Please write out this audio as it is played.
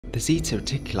The Zeta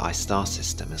Reticuli star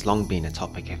system has long been a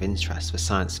topic of interest for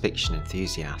science fiction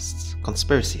enthusiasts,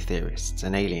 conspiracy theorists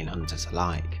and alien hunters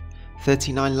alike.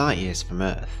 39 light-years from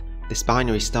Earth, this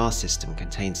binary star system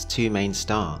contains two main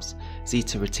stars,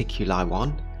 Zeta Reticuli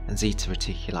 1 and Zeta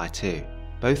Reticuli 2.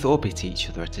 Both orbit each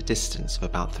other at a distance of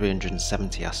about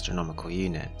 370 astronomical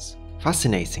units.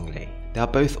 Fascinatingly, they are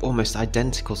both almost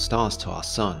identical stars to our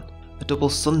Sun, a double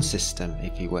sun system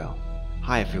if you will.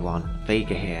 Hi everyone,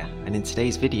 Vega here, and in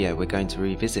today's video we're going to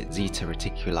revisit Zeta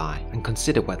Reticuli and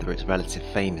consider whether its relative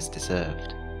fame is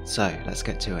deserved. So let's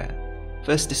get to it.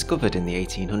 First discovered in the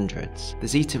 1800s, the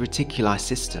Zeta Reticuli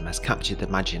system has captured the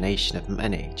imagination of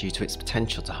many due to its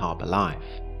potential to harbour life.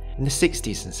 In the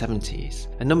 60s and 70s,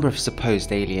 a number of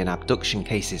supposed alien abduction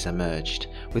cases emerged,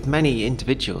 with many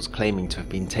individuals claiming to have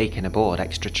been taken aboard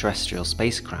extraterrestrial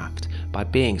spacecraft by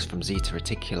beings from Zeta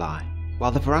Reticuli.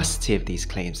 While the veracity of these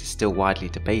claims is still widely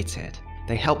debated,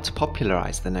 they help to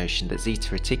popularise the notion that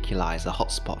Zeta Reticuli is a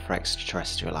hotspot for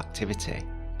extraterrestrial activity.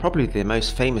 Probably the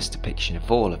most famous depiction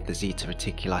of all of the Zeta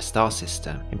Reticuli star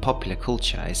system in popular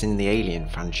culture is in the Alien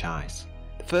franchise.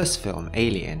 The first film,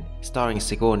 Alien, starring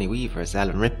Sigourney Weaver as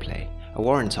Ellen Ripley, a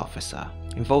warrant officer,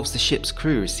 involves the ship's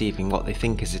crew receiving what they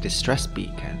think is a distress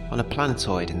beacon on a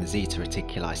planetoid in the Zeta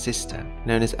Reticuli system,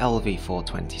 known as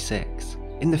LV-426.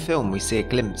 In the film we see a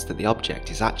glimpse that the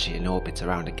object is actually in orbit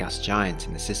around a gas giant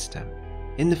in the system.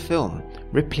 In the film,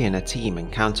 Ripley and her team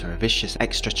encounter a vicious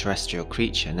extraterrestrial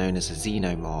creature known as a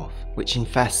xenomorph, which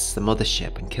infests the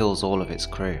mothership and kills all of its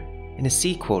crew. In a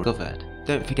sequel covered,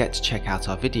 don't forget to check out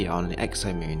our video on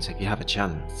exomoons if you have a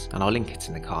chance, and I'll link it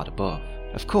in the card above.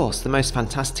 Of course, the most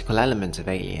fantastical element of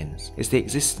Aliens is the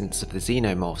existence of the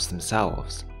xenomorphs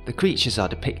themselves. The creatures are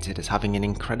depicted as having an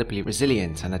incredibly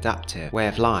resilient and adaptive way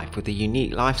of life with a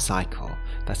unique life cycle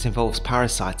that involves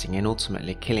parasiting and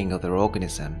ultimately killing other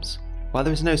organisms. While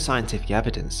there is no scientific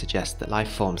evidence to suggest that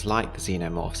life forms like the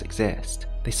xenomorphs exist,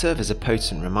 they serve as a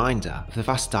potent reminder of the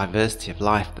vast diversity of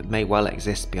life that may well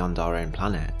exist beyond our own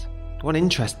planet. One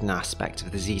interesting aspect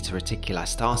of the Zeta Reticuli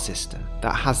star system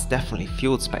that has definitely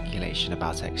fueled speculation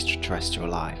about extraterrestrial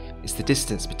life is the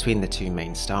distance between the two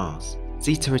main stars.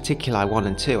 Zeta Reticuli 1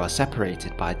 and 2 are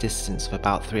separated by a distance of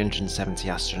about 370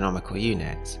 astronomical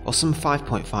units, or some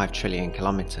 5.5 trillion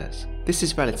kilometers. This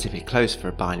is relatively close for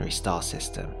a binary star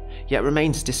system, yet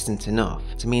remains distant enough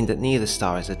to mean that neither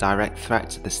star is a direct threat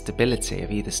to the stability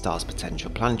of either star's potential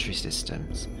planetary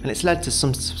systems, and it's led to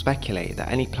some to speculate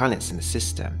that any planets in the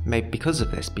system may because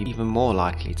of this be even more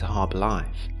likely to harbour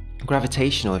life.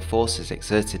 Gravitational forces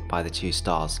exerted by the two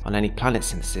stars on any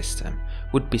planets in the system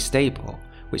would be stable,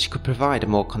 which could provide a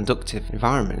more conducive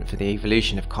environment for the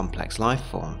evolution of complex life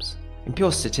forms. In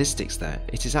pure statistics though,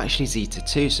 it is actually Zeta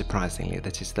 2 surprisingly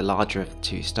that is the larger of the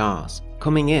two stars,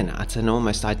 coming in at an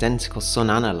almost identical Sun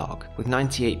analogue with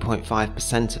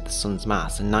 98.5% of the Sun's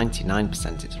mass and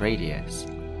 99% its radius.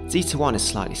 Zeta 1 is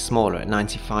slightly smaller at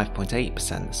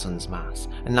 95.8% the Sun's mass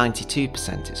and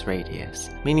 92% its radius,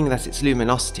 meaning that its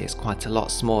luminosity is quite a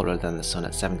lot smaller than the Sun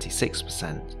at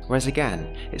 76%, whereas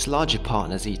again, its larger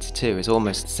partner Zeta 2 is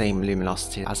almost the same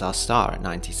luminosity as our star at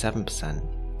 97%.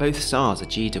 Both stars are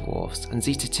G-dwarfs, and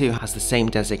Zeta 2 has the same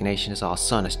designation as our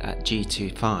Sun at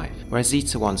G25, whereas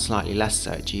Zeta 1 slightly less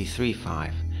so at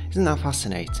G35. Isn't that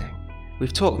fascinating?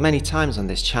 We've talked many times on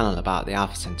this channel about the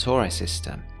Alpha Centauri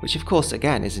system, which of course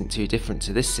again isn't too different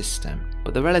to this system,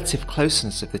 but the relative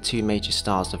closeness of the two major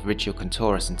stars of Rigil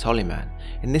Centaurus and Ptolemy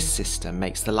in this system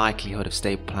makes the likelihood of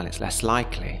stable planets less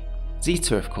likely.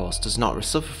 Zeta of course does not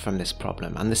suffer from this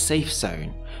problem, and the safe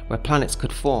zone, where planets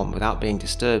could form without being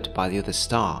disturbed by the other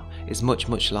star, is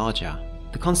much larger.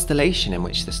 The constellation in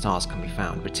which the stars can be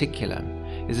found,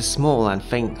 Reticulum, is a small and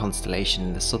faint constellation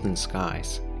in the southern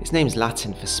skies. Its name is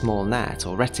Latin for small net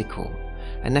or reticule,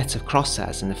 a net of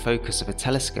crosshairs in the focus of a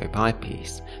telescope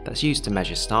eyepiece that's used to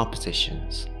measure star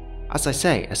positions. As I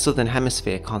say, a southern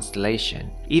hemisphere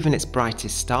constellation, even its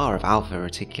brightest star of Alpha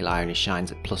Reticuli only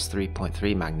shines at plus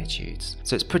 3.3 magnitudes,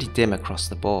 so it's pretty dim across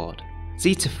the board.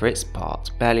 Zeta for its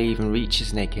part barely even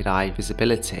reaches naked eye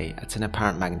visibility at an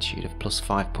apparent magnitude of plus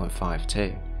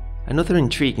 5.52. Another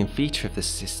intriguing feature of this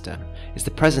system is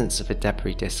the presence of a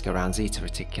debris disk around Zeta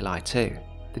Reticuli 2.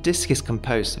 The disk is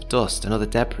composed of dust and other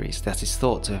debris that is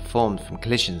thought to have formed from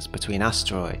collisions between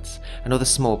asteroids and other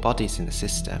small bodies in the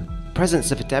system. The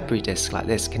presence of a debris disk like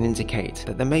this can indicate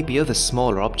that there may be other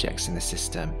smaller objects in the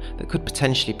system that could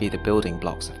potentially be the building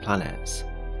blocks of planets.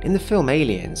 In the film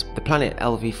Aliens, the planet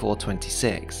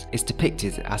LV-426 is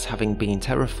depicted as having been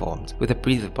terraformed with a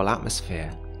breathable atmosphere.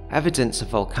 Evidence of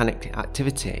volcanic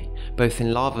activity, both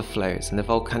in lava flows and the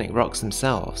volcanic rocks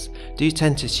themselves, do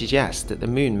tend to suggest that the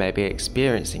moon may be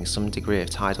experiencing some degree of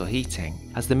tidal heating,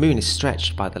 as the moon is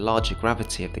stretched by the larger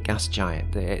gravity of the gas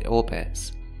giant that it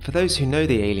orbits. For those who know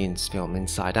the Aliens film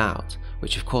Inside Out,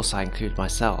 which of course I include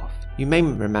myself, you may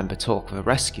remember talk of a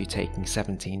rescue taking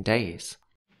 17 days.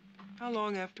 How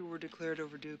long after we're declared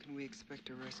overdue can we expect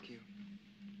a rescue?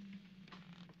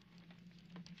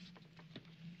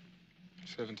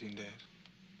 17 days.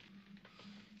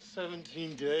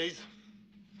 17 days?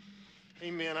 Hey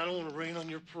man, I don't want to rain on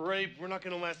your parade. We're not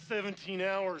going to last 17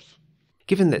 hours.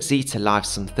 Given that ZETA lies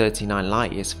some 39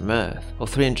 light years from Earth, or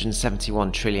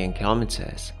 371 trillion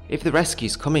kilometers, if the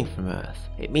rescue's coming from Earth,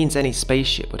 it means any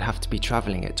spaceship would have to be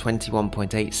travelling at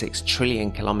 21.86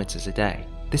 trillion kilometers a day.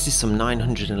 This is some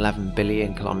 911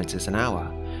 billion kilometers an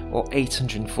hour, or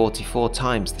 844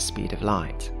 times the speed of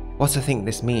light. What I think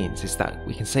this means is that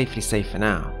we can safely say for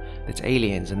now that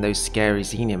aliens and those scary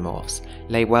xenomorphs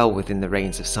lay well within the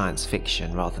reins of science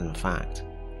fiction rather than fact.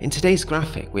 In today's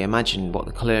graphic, we imagine what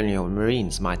the colonial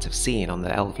marines might have seen on the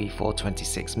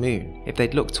LV-426 moon if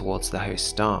they'd looked towards the host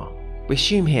star. We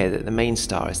assume here that the main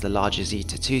star is the larger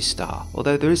ZETA 2 star,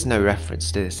 although there is no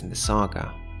reference to this in the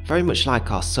saga. Very much like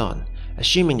our Sun,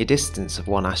 assuming a distance of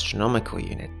 1 astronomical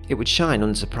unit, it would shine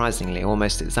unsurprisingly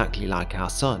almost exactly like our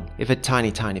Sun, if a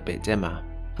tiny bit dimmer.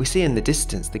 We see in the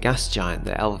distance the gas giant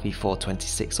that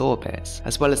LV-426 orbits,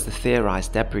 as well as the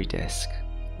theorised debris disk.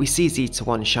 We see ZETA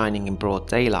 1 shining in broad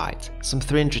daylight, some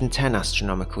 310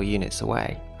 astronomical units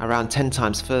away, around 10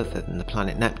 times further than the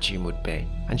planet Neptune would be,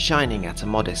 and shining at a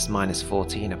modest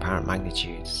 -14 apparent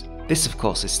magnitudes. This of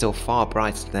course is still far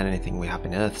brighter than anything we have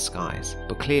in Earth skies,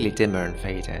 but clearly dimmer and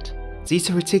faded.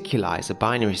 ZETA Reticuli is a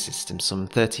binary system some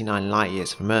 39 light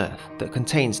years from Earth that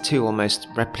contains 2 almost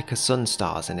replica sun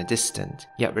stars in a distant,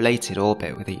 yet related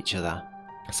orbit with each other.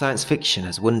 Science fiction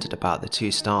has wondered about the 2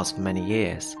 stars for many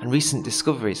years, and recent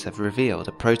discoveries have revealed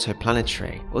a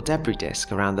protoplanetary or debris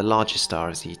disk around the larger star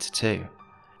of ZETA 2.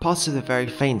 Part of the very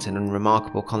faint and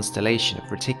unremarkable constellation of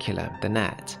Reticuli, the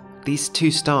net, these 2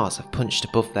 stars have punched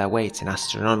above their weight in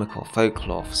astronomical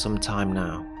folklore for some time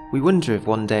now. We wonder if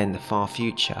one day in the far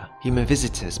future, human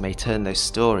visitors may turn those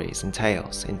stories and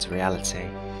tales into reality.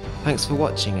 Thanks for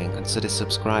watching and consider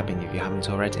subscribing if you haven't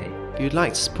already. If you would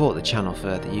like to support the channel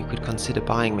further, you could consider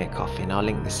buying me a coffee and I'll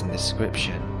link this in the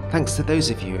description. Thanks to those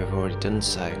of you who have already done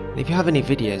so. And if you have any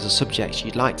videos or subjects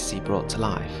you'd like to see brought to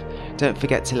life, don't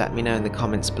forget to let me know in the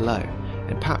comments below,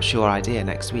 and perhaps your idea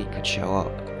next week could show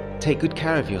up. Take good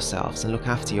care of yourselves and look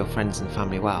after your friends and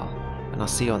family well, and I'll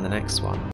see you on the next one.